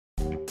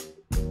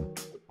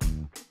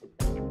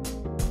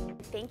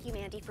thank you,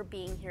 Mandy, for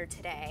being here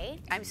today.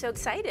 I'm so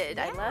excited.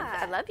 Yeah.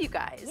 I love you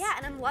guys. Yeah,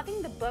 and I'm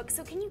loving the book.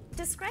 So can you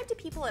describe to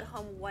people at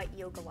home what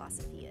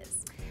Yogalosophy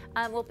is?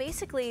 Well,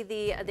 basically,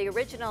 the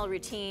original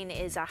routine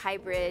is a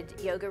hybrid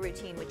yoga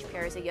routine, which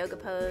pairs a yoga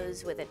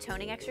pose with a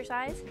toning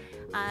exercise,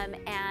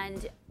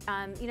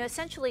 you know,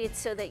 essentially, it's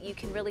so that you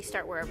can really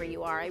start wherever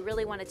you are. I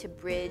really wanted to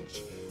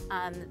bridge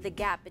the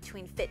gap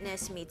between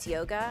fitness meets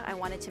yoga. I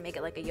wanted to make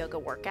it like a yoga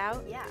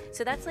workout. Yeah.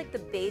 So that's like the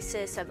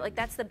basis of, like,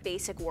 that's the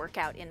basic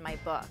workout in my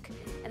book.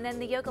 And then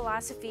the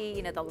Yogalosophy,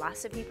 you know, the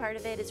losophy part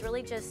of it is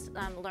really just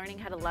learning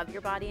how to love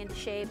your body into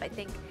shape. I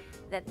think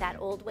that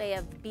old way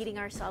of beating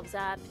ourselves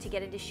up to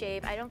get into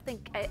shape, I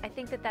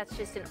think that that's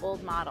just an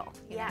old model.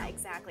 Yeah, know?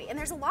 Exactly. And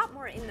there's a lot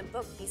more in the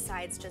book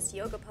besides just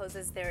yoga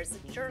poses. There's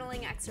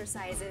journaling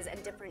exercises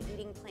and different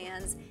eating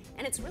plans,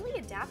 and it's really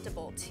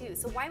adaptable too.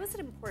 So why was it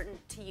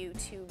important to you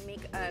to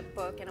make a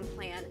book and a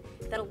plan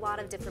that a lot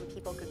of different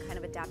people could kind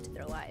of adapt to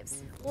their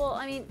lives? Well,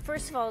 I mean,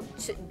 first of all,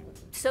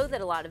 so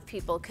that a lot of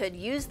people could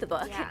use the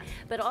book, yeah.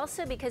 But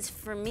also because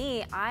for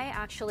me, I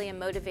actually am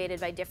motivated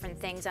by different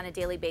things on a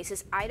daily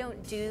basis. I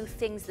don't do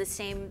things the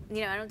same,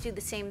 you know, I don't do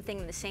the same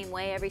thing the same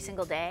way every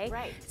single day.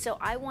 Right. So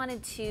I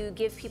wanted to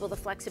give people the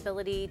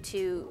flexibility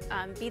to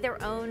be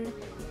their own,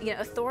 you know,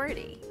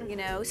 authority, you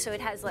know, so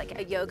it has like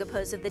a yoga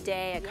pose of the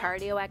day, a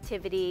cardio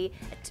activity,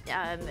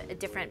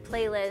 different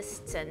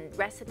playlists and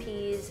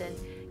recipes, and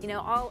you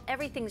know,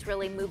 everything's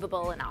really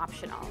movable and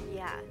optional.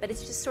 Yeah. But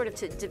it's just sort of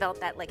to develop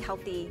that like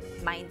healthy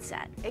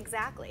mindset.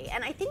 Exactly.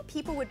 And I think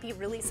people would be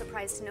really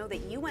surprised to know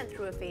that you went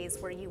through a phase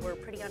where you were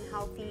pretty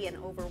unhealthy and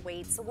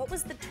overweight. So what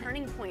was the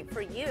turning point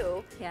for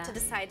you to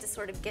decide to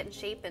sort of get in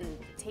shape and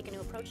take a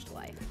new approach to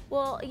life?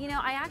 Well, you know,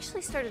 I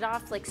actually started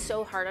off like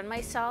so hard on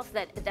myself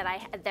that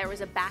there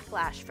was a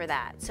backlash for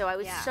that. So I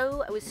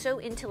was so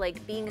into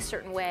like being a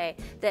certain way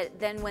that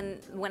then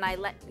when I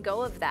let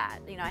go of that,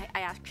 you know, I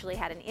actually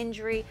had an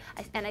injury,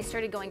 and I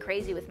started going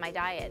crazy with my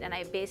diet, and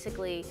I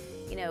basically,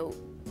 you know,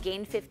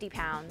 gained 50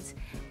 pounds,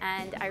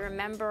 and I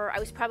remember I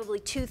was probably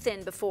too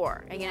thin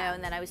before, you know,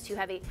 and then I was too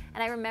heavy.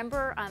 And I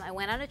remember I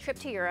went on a trip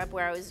to Europe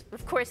where I was,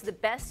 of course, the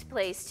best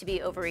place to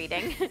be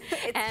overeating.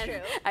 It's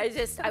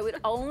true. I would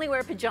only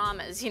wear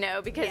pajamas, you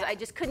know, because I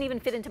just couldn't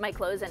even fit into my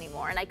clothes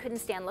anymore, and I couldn't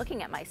stand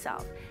looking at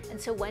myself. And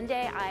so one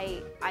day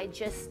I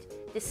just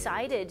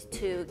decided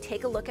to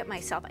take a look at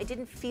myself. I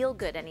didn't feel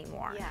good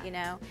anymore, you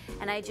know,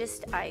 and I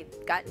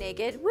got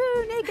naked,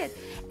 woo, naked,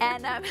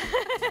 and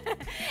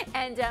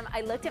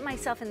I looked at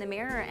myself in the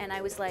mirror, and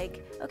I was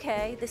like,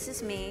 okay, this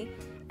is me,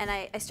 and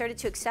I started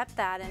to accept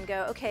that and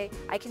go, okay,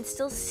 I can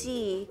still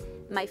see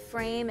my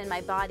frame and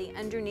my body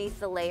underneath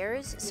the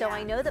layers, so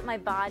I know that my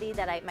body,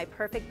 my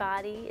perfect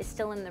body is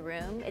still in the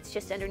room, it's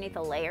just underneath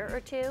a layer or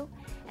two.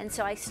 And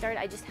so I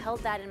just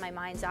held that in my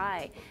mind's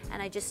eye,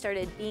 and I just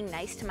started being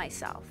nice to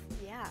myself.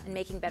 And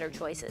making better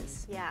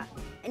choices. Yeah.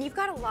 And you've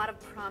got a lot of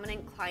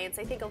prominent clients.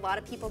 I think a lot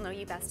of people know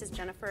you best as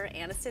Jennifer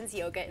Aniston's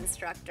yoga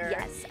instructor.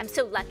 Yes, I'm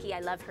so lucky.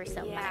 I love her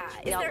so much.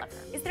 We all love her.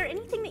 Is there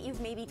anything that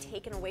you've maybe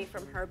taken away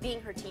from her,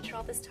 being her teacher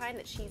all this time,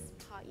 that she's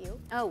taught you?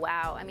 Oh,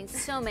 wow. I mean,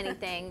 so many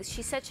things.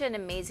 She's such an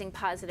amazing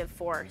positive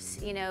force.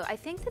 You know, I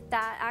think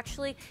that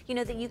actually, you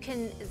know, that you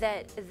can,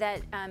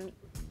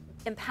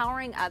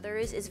 empowering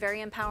others is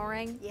very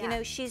empowering. You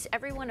know,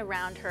 everyone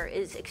around her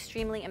is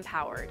extremely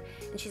empowered,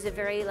 and she's a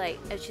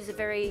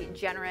very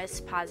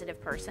generous, positive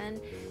person.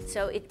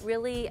 So it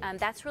really,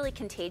 that's really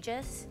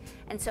contagious.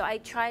 And so I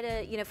try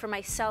to, you know, for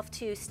myself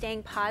too,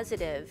 staying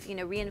positive, you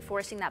know,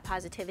 reinforcing that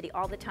positivity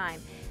all the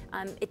time.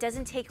 It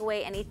doesn't take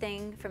away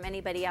anything from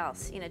anybody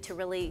else, you know, to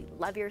really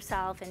love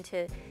yourself and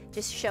to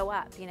just show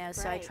up, you know,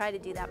 so I try to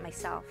do that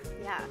myself.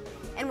 Yeah,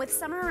 and with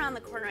summer around the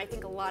corner, I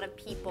think a lot of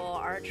people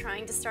are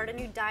trying to start a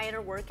new diet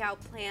or workout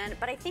plan,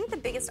 but I think the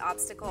biggest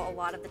obstacle a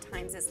lot of the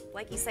times is,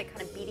 like you said,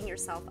 kind of beating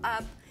yourself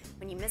up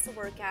when you miss a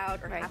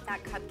workout or have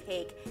that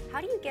cupcake.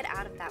 How do you get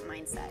out of that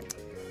mindset?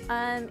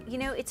 You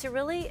know, it's a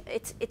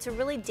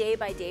really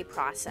day-by-day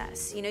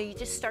process. You know, you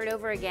just start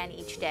over again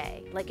each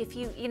day. Like if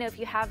you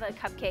have a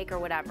cupcake or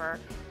whatever,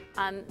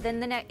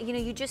 then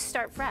you just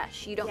start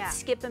fresh. You don't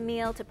skip a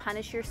meal to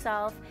punish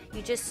yourself.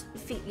 You just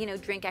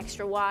drink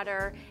extra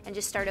water and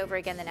just start over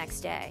again the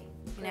next day.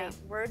 You know?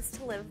 Words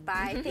to live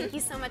by. Thank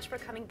you so much for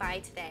coming by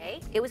today.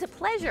 It was a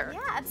pleasure. Yeah,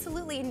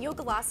 absolutely. And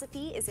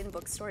Yogalosophy is in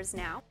bookstores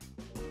now.